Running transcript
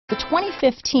The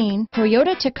 2015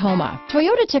 Toyota Tacoma.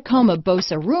 Toyota Tacoma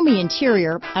boasts a roomy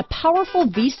interior, a powerful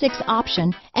V6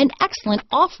 option, and excellent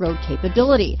off-road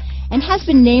capability, and has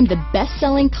been named the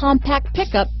best-selling compact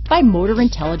pickup by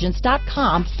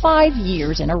MotorIntelligence.com 5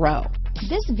 years in a row.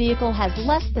 This vehicle has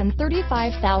less than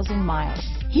 35,000 miles.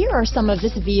 Here are some of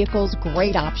this vehicle's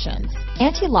great options: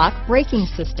 anti-lock braking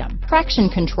system, traction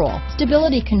control,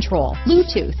 stability control,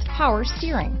 Bluetooth, power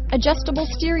steering, adjustable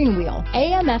steering wheel,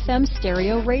 AM/FM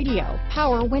stereo radio,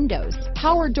 power windows,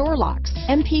 power door locks,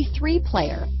 MP3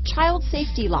 player, child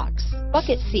safety locks,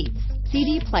 bucket seats,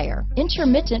 CD player,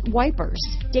 intermittent wipers,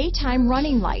 daytime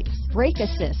running lights, brake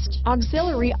assist,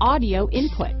 auxiliary audio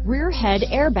input, rear head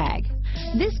airbag.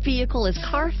 This vehicle is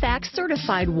Carfax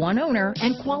certified one owner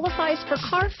and qualifies for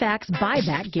Carfax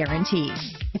buyback guarantee.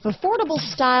 If affordable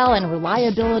style and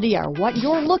reliability are what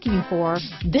you're looking for,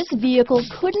 this vehicle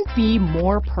couldn't be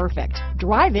more perfect.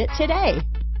 Drive it today.